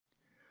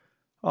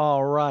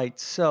All right,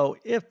 so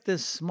if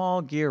this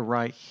small gear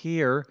right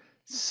here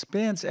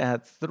spins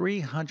at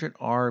 300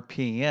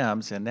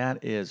 RPMs, and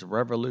that is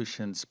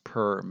revolutions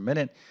per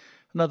minute,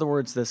 in other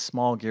words, this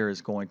small gear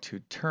is going to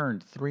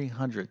turn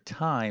 300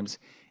 times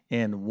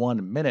in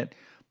 1 minute,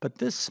 but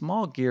this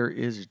small gear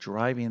is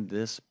driving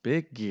this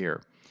big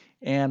gear.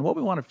 And what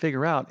we want to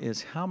figure out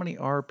is how many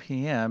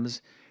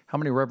RPMs, how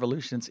many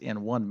revolutions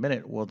in 1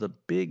 minute will the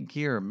big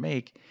gear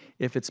make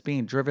if it's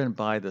being driven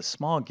by the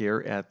small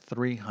gear at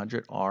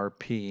 300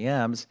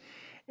 RPMs.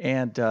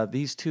 And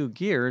these two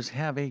gears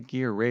have a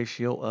gear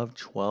ratio of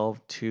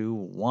 12 to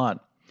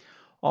 1.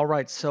 All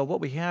right, so what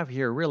we have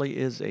here really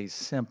is a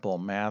simple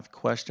math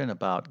question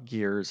about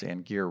gears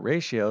and gear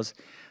ratios.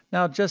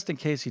 Now, just in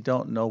case you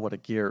don't know what a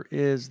gear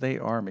is, they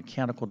are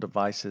mechanical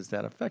devices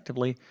that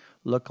effectively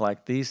look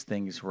like these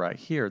things right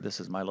here.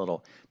 This is my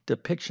little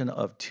depiction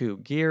of two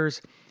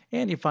gears.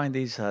 And you find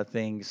these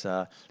things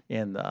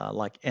in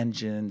like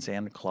engines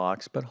and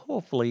clocks, but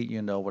hopefully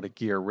you know what a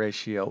gear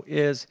ratio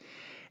is.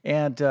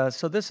 And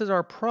so this is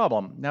our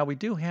problem. Now we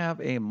do have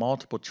a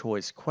multiple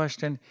choice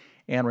question.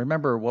 And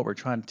remember what we're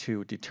trying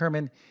to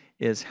determine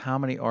is how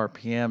many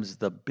RPMs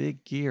the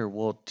big gear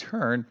will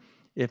turn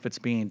if it's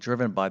being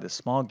driven by the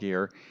small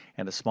gear.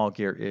 And the small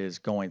gear is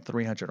going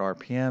 300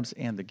 RPMs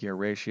and the gear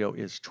ratio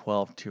is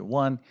 12 to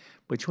 1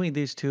 between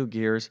these two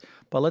gears.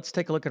 But let's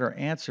take a look at our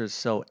answers.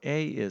 So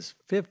A is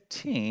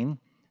 15,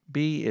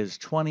 B is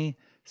 20,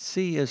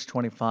 C is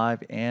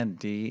 25, and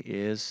D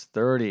is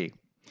 30.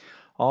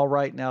 All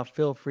right, now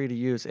feel free to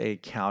use a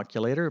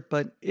calculator,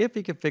 but if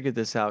you can figure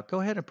this out,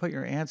 go ahead and put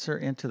your answer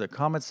into the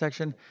comment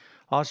section.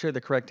 I'll share the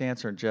correct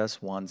answer in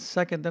just 1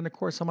 second. Then, of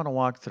course, I'm going to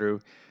walk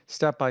through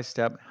step by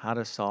step how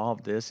to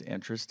solve this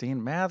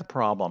interesting math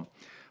problem.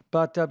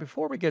 But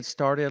before we get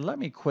started, let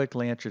me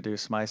quickly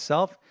introduce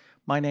myself.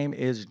 My name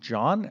is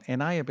John,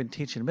 and I have been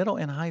teaching middle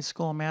and high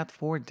school math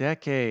for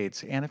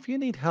decades. And if you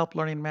need help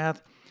learning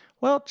math,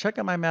 well, check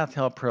out my math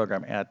help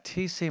program at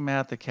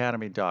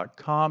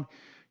tcmathacademy.com.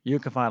 You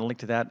can find a link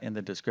to that in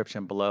the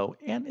description below.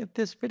 And if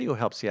this video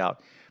helps you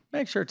out,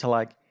 make sure to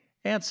like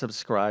and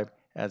subscribe,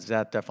 as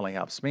that definitely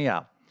helps me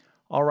out.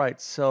 All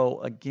right,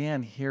 so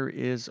again, here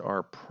is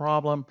our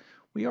problem.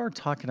 We are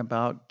talking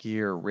about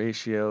gear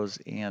ratios,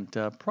 and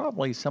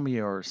probably some of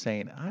you are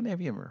saying, I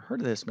never even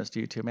heard of this,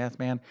 Mr. YouTube Math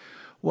Man.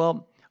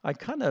 Well, I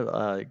kind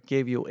of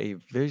gave you a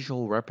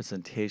visual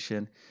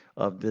representation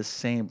of this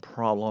same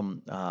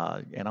problem,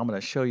 and I'm going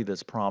to show you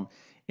this problem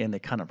in a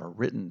kind of a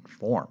written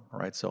form, all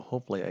right? So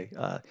hopefully,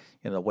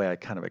 in the way I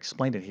kind of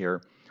explained it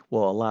here,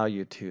 will allow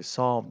you to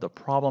solve the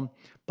problem.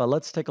 But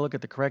let's take a look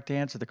at the correct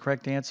answer. The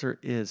correct answer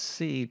is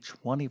C,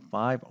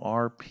 25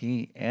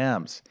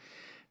 RPMs.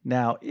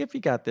 Now, if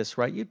you got this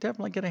right, you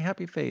definitely get a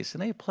happy face,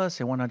 an A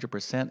plus, a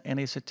 100%, and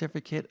a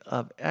certificate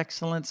of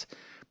excellence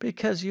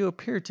because you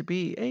appear to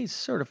be a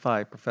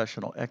certified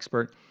professional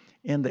expert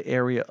in the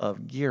area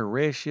of gear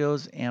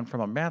ratios. And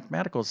from a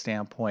mathematical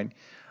standpoint,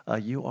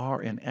 you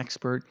are an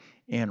expert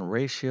in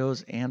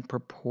ratios and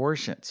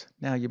proportions.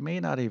 Now, you may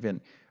not even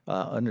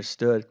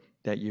understood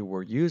that you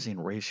were using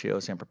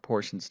ratios and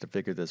proportions to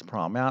figure this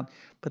problem out,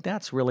 but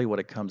that's really what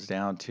it comes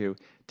down to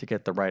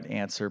get the right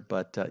answer.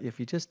 But if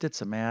you just did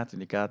some math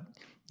and you got,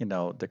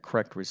 the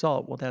correct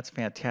result, well, that's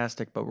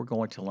fantastic. But we're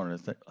going to learn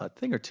a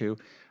thing or two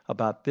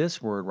about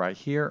this word right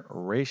here,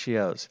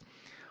 ratios.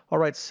 All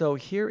right, so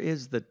here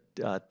is the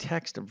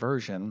text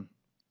version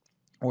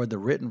or the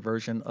written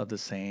version of the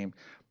same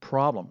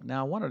problem.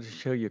 Now, I wanted to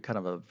show you kind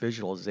of a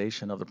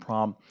visualization of the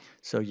problem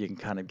so you can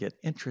kind of get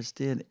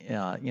interested,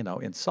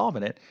 in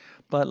solving it.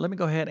 But let me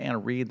go ahead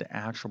and read the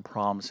actual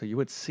problem. So you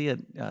would see it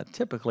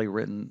typically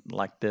written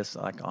like this,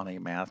 like on a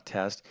math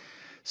test.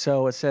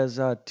 So it says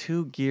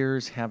two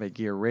gears have a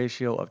gear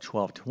ratio of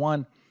 12 to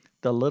 1.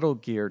 The little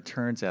gear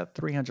turns at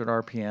 300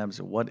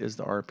 RPMs. What is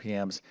the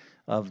RPMs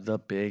of the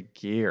big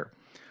gear?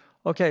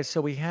 Okay,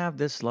 so we have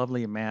this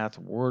lovely math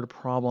word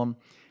problem.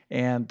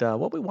 And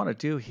what we want to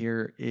do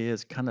here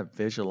is kind of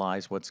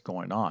visualize what's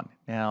going on.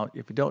 Now,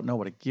 if you don't know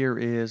what a gear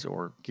is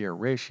or gear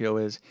ratio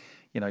is,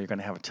 you're going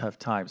to have a tough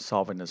time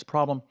solving this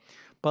problem.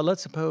 But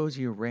let's suppose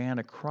you ran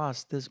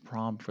across this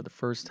problem for the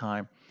first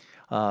time.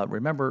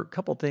 Remember a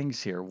couple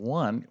things here.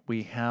 One,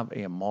 we have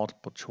a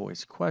multiple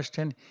choice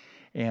question.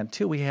 And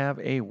two, we have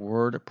a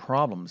word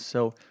problem.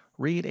 So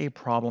read a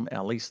problem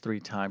at least 3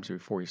 times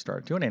before you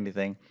start doing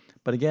anything.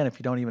 But again, if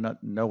you don't even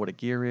know what a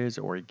gear is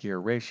or a gear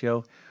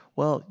ratio,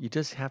 well, you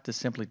just have to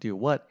simply do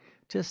what?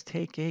 Just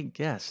take a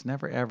guess.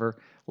 Never ever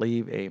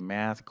leave a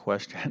math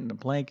question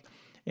blank.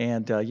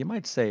 And you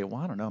might say,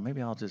 well, I don't know,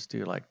 maybe I'll just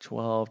do like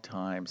 12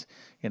 times,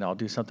 I'll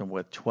do something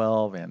with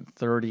 12 and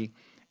 30.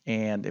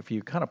 And if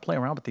you kind of play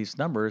around with these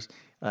numbers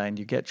and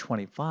you get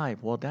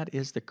 25, well, that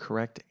is the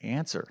correct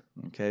answer.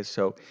 Okay,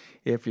 so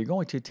if you're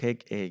going to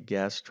take a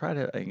guess, try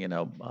to,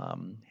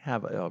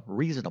 have a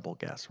reasonable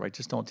guess, right?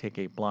 Just don't take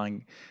a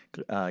blind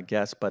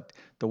guess. But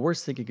the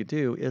worst thing you could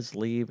do is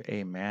leave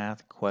a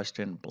math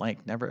question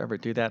blank. Never ever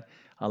do that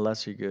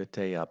unless you get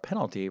a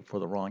penalty for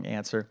the wrong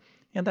answer.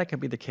 And that can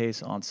be the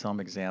case on some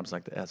exams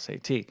like the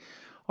SAT.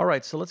 All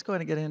right, so let's go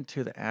ahead and get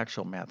into the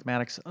actual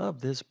mathematics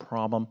of this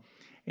problem.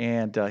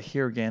 And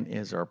here again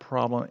is our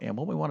problem. And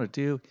what we want to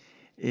do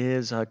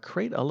is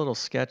create a little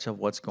sketch of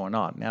what's going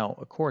on. Now,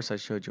 of course, I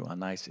showed you a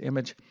nice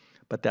image,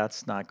 but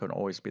that's not going to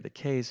always be the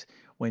case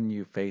when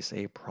you face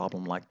a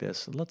problem like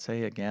this. Let's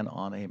say, again,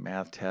 on a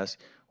math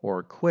test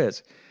or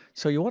quiz.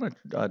 So you want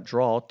to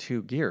draw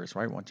two gears,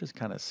 right? We want to just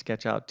kind of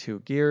sketch out two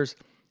gears.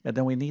 And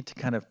then we need to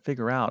kind of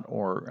figure out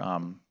or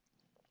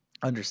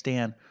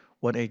understand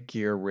what a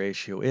gear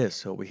ratio is.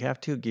 So we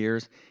have two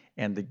gears,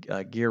 and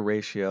the gear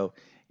ratio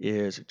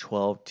is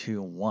 12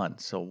 to 1.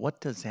 So what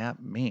does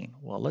that mean?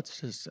 Well, let's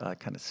just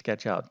kind of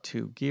sketch out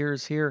two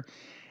gears here,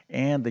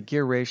 and the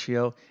gear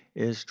ratio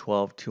is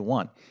 12 to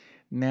 1.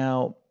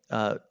 Now,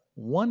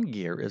 one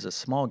gear is a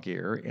small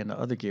gear, and the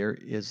other gear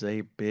is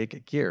a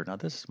big gear. Now,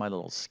 this is my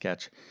little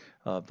sketch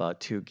of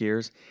two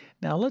gears.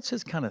 Now, let's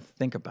just kind of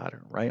think about it,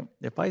 right?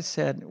 If I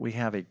said we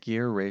have a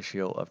gear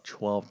ratio of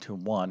 12 to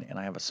 1, and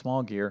I have a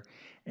small gear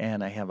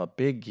and I have a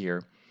big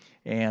gear,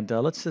 and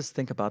let's just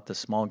think about the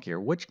small gear.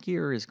 Which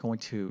gear is going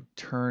to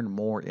turn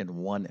more in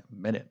 1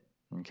 minute?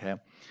 Okay.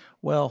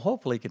 Well,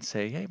 hopefully you can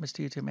say, hey,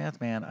 Mr. YouTube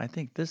Math Man, I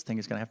think this thing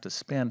is going to have to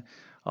spin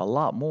a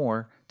lot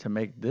more to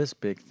make this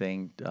big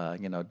thing,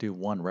 do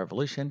one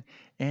revolution,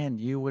 and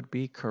you would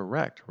be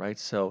correct, right?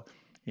 So,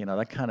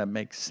 that kind of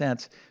makes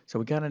sense. So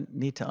we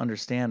need to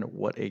understand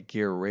what a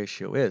gear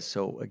ratio is.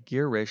 So a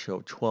gear ratio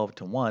of 12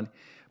 to 1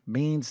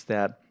 means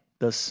that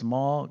the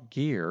small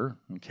gear,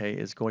 okay,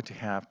 is going to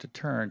have to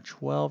turn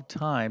 12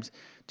 times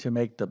to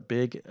make the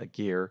big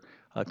gear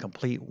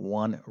complete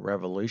one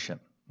revolution.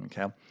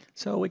 Okay,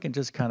 so we can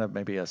just kind of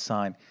maybe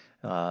assign,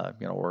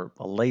 or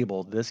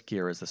label this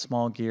gear as the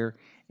small gear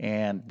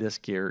and this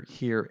gear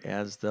here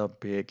as the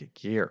big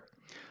gear.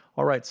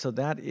 All right, so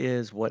that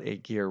is what a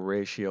gear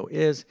ratio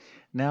is.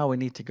 Now we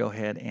need to go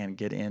ahead and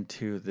get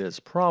into this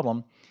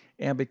problem.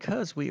 And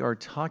because we are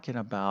talking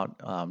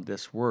about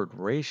this word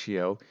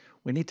ratio,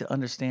 we need to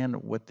understand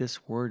what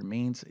this word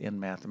means in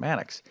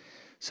mathematics.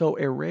 So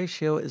a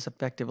ratio is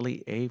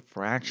effectively a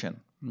fraction.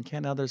 Okay,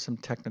 now there's some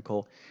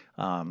technical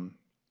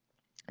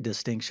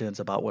distinctions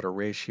about what a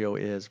ratio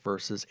is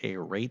versus a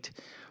rate.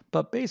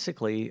 But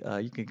basically,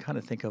 you can kind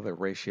of think of a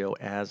ratio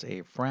as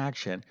a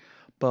fraction.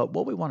 But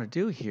what we want to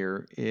do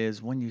here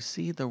is when you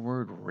see the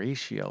word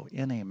ratio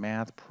in a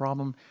math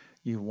problem,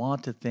 you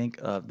want to think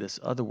of this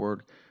other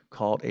word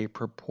called a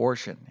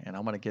proportion. And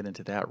I'm going to get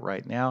into that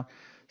right now.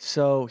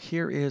 So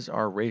here is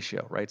our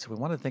ratio, right? So we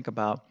want to think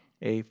about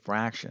a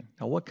fraction.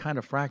 Now, what kind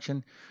of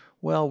fraction?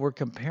 Well, we're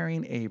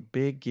comparing a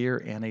big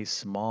gear and a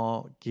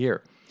small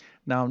gear.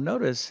 Now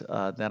notice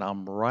that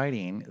I'm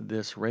writing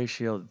this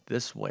ratio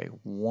this way,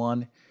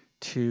 1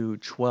 to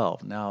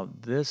 12. Now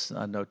this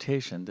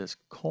notation, this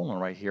colon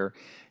right here,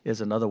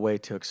 is another way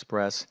to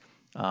express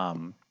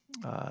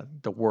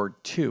the word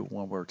 2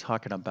 when we're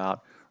talking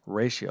about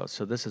ratio.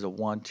 So this is a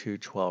 1 to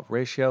 12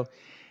 ratio.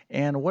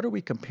 And what are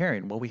we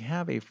comparing? Well, we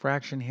have a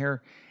fraction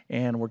here,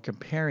 and we're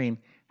comparing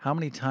how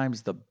many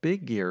times the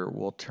big gear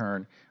will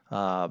turn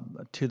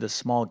to the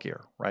small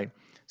gear, right?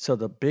 So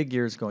the big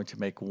gear is going to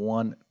make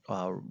one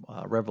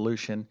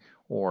revolution,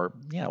 or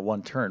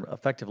one turn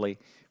effectively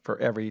for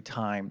every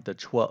time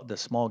the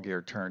small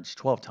gear turns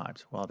 12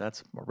 times. Well,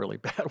 that's a really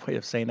bad way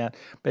of saying that.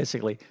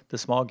 Basically, the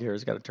small gear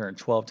has got to turn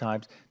 12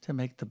 times to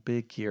make the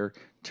big gear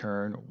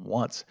turn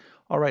once.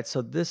 All right,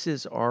 so this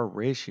is our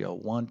ratio,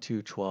 1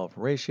 to 12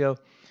 ratio.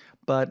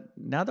 But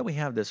now that we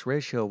have this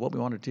ratio, what we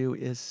want to do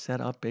is set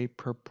up a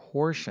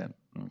proportion,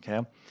 okay?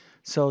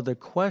 So the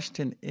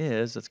question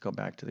is, let's go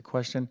back to the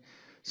question.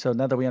 So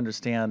now that we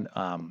understand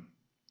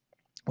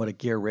what a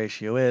gear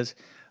ratio is,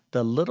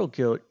 the little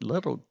gear,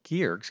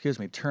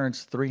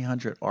 turns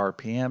 300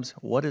 RPMs.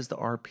 What is the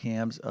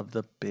RPMs of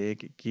the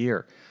big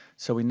gear?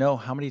 So we know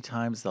how many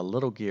times the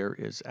little gear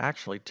is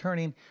actually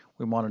turning.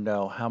 We want to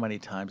know how many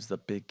times the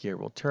big gear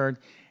will turn.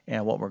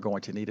 And what we're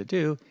going to need to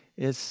do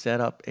is set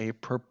up a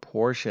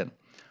proportion.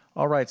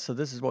 All right, so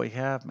this is what we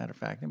have. Matter of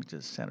fact, let me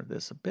just center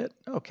this a bit.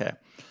 Okay,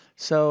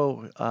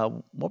 so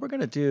what we're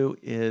going to do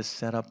is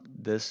set up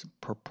this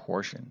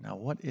proportion. Now,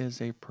 what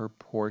is a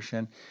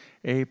proportion?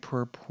 A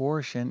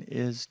proportion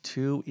is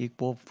two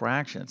equal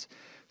fractions.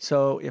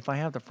 So if I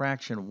have the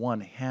fraction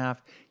 1/2,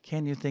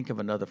 can you think of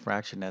another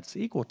fraction that's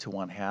equal to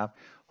 1/2?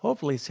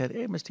 Hopefully said,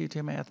 hey, Mr.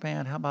 YouTube Math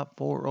Man, how about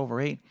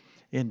 4/8?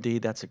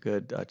 Indeed, that's a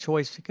good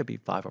choice. It could be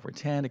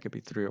 5/10, it could be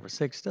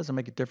 3/6, doesn't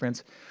make a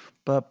difference.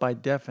 But by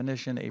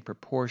definition, a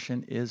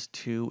proportion is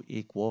two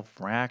equal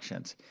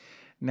fractions.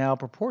 Now,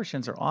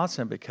 proportions are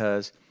awesome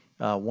because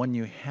when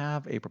you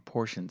have a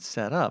proportion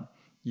set up,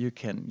 you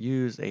can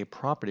use a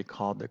property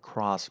called the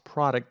cross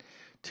product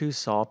to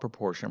solve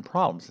proportion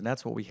problems. And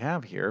that's what we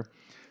have here.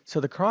 So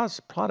the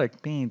cross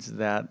product means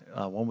that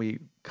when we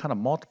kind of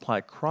multiply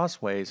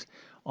crossways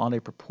on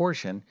a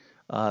proportion,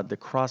 the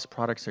cross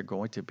products are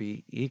going to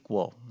be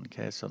equal.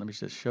 Okay, so let me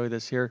just show you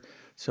this here.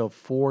 So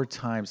 2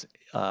 times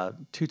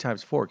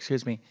 4,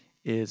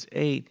 is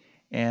 8,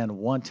 and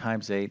 1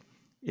 times 8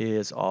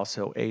 is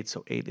also 8.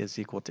 So 8 is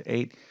equal to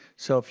 8.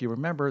 So if you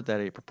remember that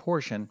a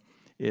proportion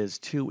is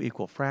two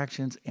equal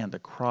fractions and the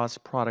cross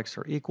products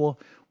are equal,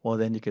 well,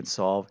 then you can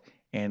solve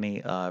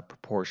any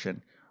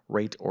proportion,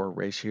 rate, or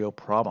ratio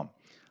problem.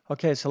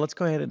 Okay, so let's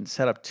go ahead and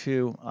set up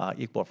two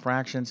equal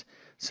fractions.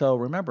 So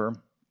remember,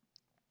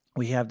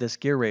 we have this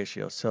gear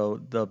ratio. So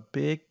the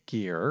big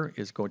gear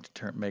is going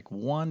to make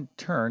one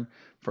turn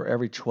for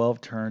every 12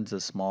 turns the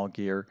small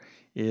gear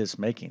is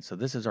making. So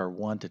this is our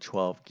 1 to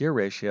 12 gear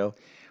ratio.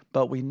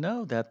 But we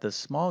know that the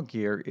small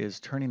gear is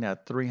turning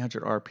at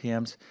 300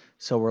 RPMs.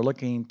 So we're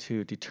looking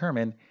to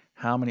determine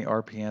how many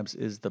RPMs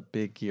is the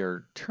big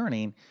gear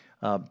turning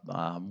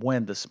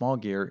when the small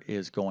gear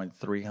is going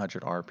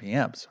 300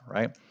 RPMs,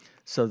 right?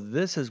 So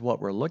this is what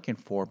we're looking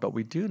for, but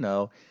we do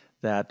know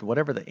that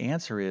whatever the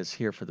answer is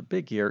here for the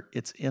big gear,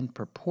 it's in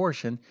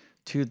proportion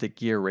to the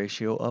gear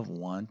ratio of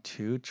 1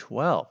 to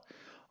 12.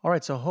 All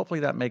right, so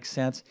hopefully that makes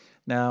sense.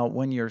 Now,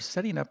 when you're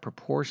setting up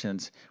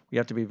proportions, we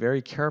have to be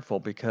very careful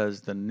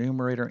because the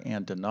numerator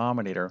and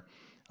denominator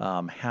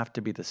have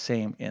to be the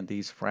same in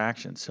these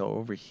fractions. So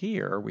over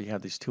here, we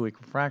have these two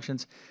equal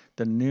fractions.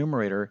 The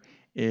numerator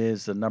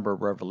is the number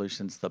of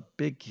revolutions the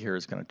big gear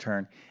is going to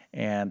turn,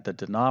 and the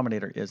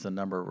denominator is the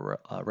number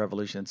of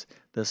revolutions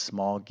the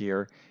small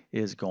gear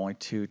is going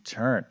to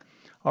turn.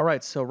 All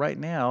right, so right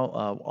now,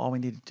 all we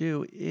need to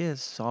do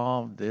is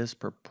solve this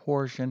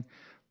proportion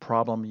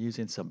problem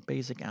using some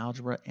basic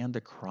algebra and the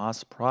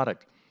cross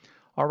product.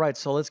 All right,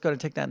 so let's go and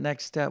take that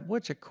next step,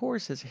 which of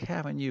course is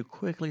having you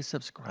quickly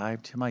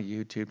subscribe to my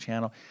YouTube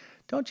channel.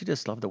 Don't you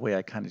just love the way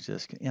I kind of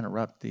just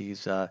interrupt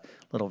these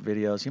little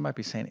videos? You might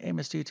be saying, hey,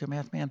 Mr. YouTube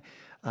Math Man,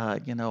 I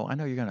know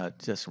you're going to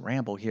just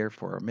ramble here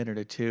for a minute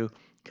or two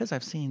because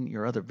I've seen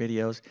your other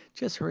videos.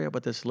 Just hurry up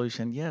with the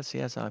solution. Yes,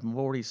 I'm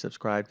already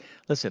subscribed.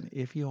 Listen,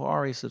 if you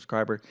are a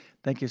subscriber,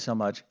 thank you so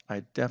much.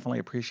 I definitely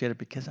appreciate it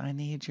because I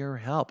need your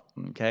help,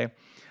 okay?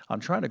 I'm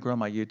trying to grow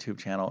my YouTube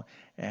channel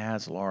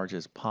as large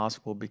as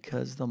possible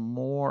because the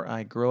more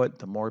I grow it,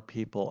 the more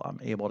people I'm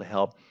able to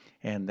help.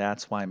 And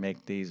that's why I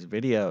make these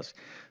videos.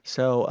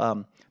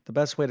 So the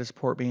best way to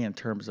support me in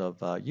terms of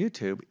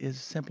YouTube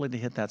is simply to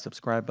hit that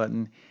subscribe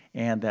button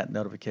and that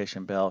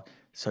notification bell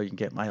so you can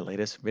get my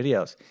latest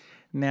videos.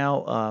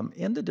 Now,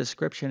 in the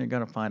description, you're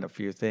going to find a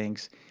few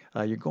things.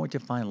 You're going to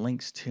find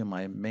links to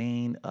my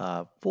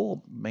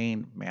full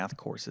main math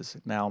courses.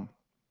 Now,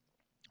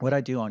 what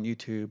I do on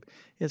YouTube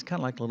is kind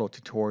of like little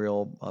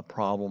tutorial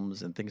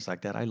problems and things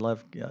like that. I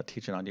love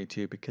teaching on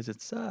YouTube because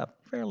it's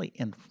fairly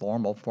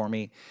informal for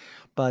me.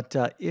 But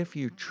if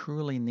you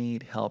truly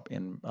need help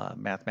in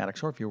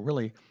mathematics, or if you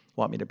really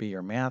want me to be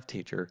your math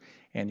teacher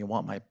and you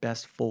want my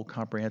best full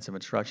comprehensive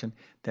instruction,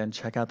 then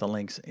check out the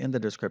links in the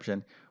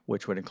description,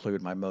 which would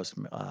include my most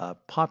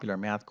popular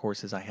math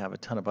courses. I have a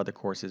ton of other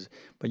courses,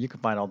 but you can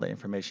find all the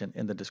information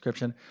in the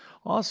description.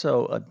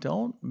 Also,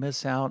 don't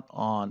miss out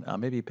on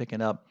maybe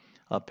picking up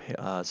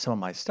some of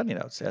my study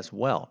notes as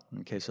well.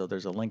 Okay, so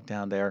there's a link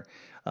down there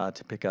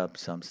to pick up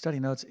some study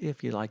notes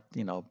if you like,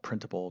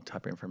 printable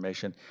type of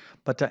information.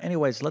 But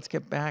anyways, let's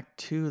get back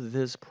to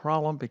this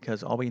problem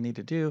because all we need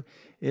to do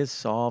is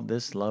solve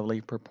this lovely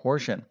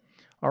proportion.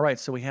 All right,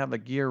 so we have a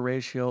gear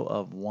ratio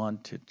of 1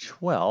 to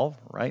 12,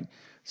 right?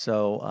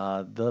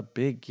 So the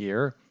big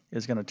gear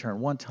is going to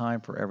turn one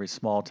time for every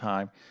small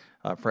time,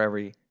 for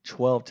every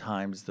 12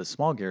 times the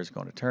small gear is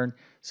going to turn.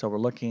 So we're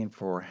looking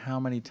for how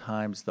many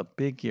times the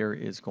big gear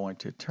is going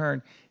to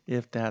turn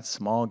if that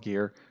small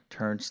gear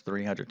turns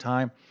 300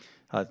 times.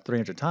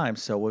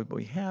 So what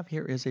we have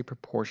here is a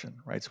proportion,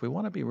 right? So we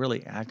want to be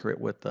really accurate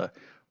with the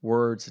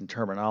words and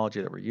terminology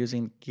that we're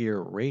using. Gear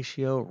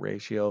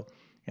ratio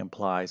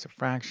implies a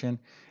fraction.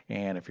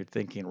 And if you're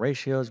thinking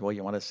ratios, well,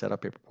 you want to set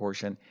up a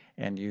proportion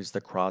and use the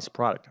cross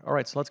product. All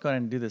right, so let's go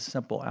ahead and do this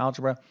simple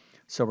algebra.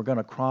 So we're going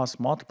to cross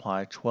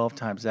multiply 12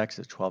 times x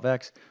is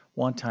 12x,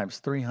 1 times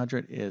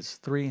 300 is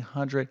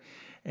 300,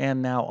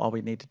 and now all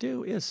we need to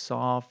do is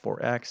solve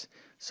for x.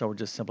 So we're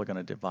just simply going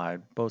to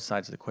divide both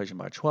sides of the equation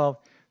by 12.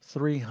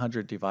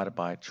 300 divided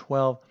by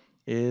 12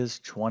 is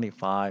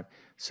 25.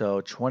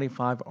 So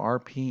 25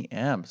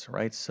 RPMs,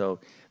 right? So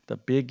the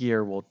big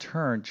gear will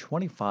turn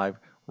 25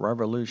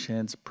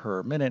 revolutions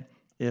per minute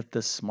if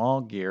the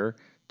small gear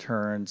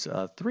turns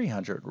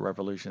 300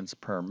 revolutions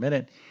per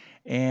minute.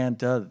 And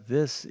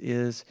this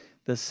is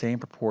the same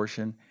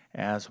proportion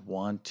as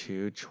 1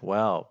 to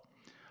 12.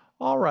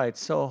 All right,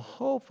 so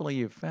hopefully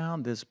you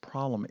found this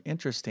problem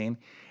interesting,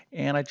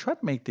 and I try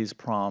to make these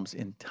problems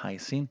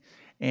enticing.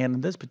 And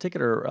in this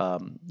particular,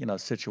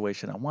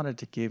 situation, I wanted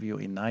to give you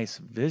a nice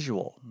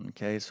visual.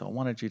 Okay, so I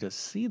wanted you to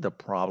see the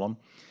problem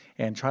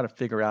and try to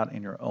figure out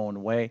in your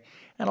own way.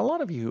 And a lot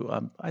of you,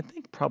 I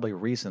think, probably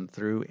reasoned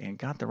through and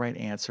got the right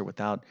answer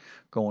without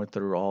going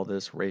through all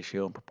this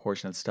ratio and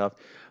proportion and stuff.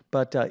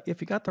 But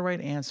if you got the right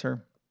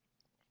answer,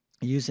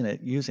 using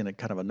it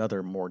kind of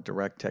another more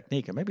direct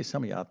technique, and maybe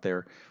some of you out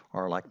there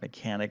are like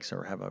mechanics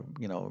or have a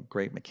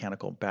great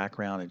mechanical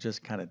background and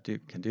just kind of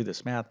can do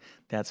this math,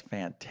 that's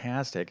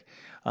fantastic.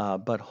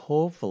 But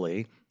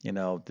hopefully,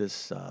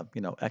 this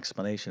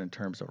explanation in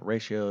terms of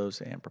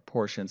ratios and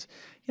proportions,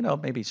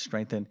 maybe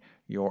strengthen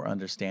your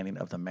understanding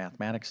of the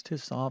mathematics to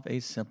solve a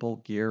simple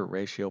gear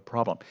ratio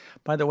problem.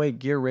 By the way,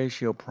 gear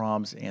ratio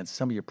problems, and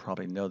some of you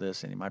probably know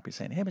this, and you might be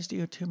saying, "Hey, Mr.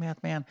 U2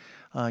 Math Man,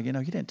 you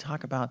didn't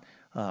talk about.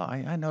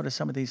 I noticed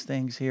some of these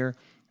things here.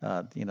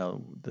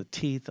 The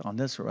teeth on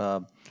this,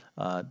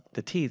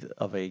 the teeth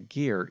of a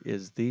gear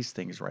is these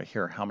things right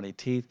here. How many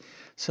teeth?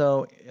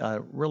 So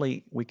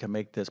really, we can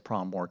make this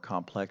problem more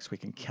complex. We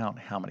can count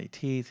how many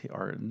teeth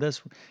are in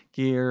this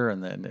gear,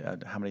 and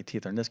then how many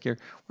teeth are in this gear.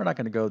 We're not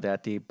going to go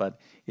that deep, but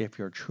if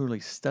you're truly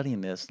studying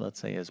this, let's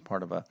say as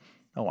part of a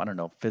I don't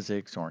know,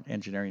 physics or an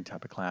engineering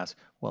type of class,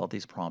 well,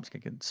 these problems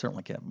can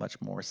certainly get much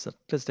more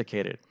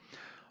sophisticated.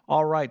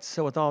 All right,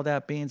 so with all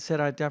that being said,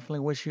 I definitely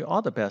wish you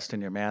all the best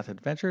in your math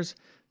adventures.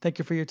 Thank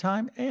you for your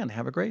time and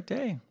have a great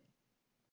day.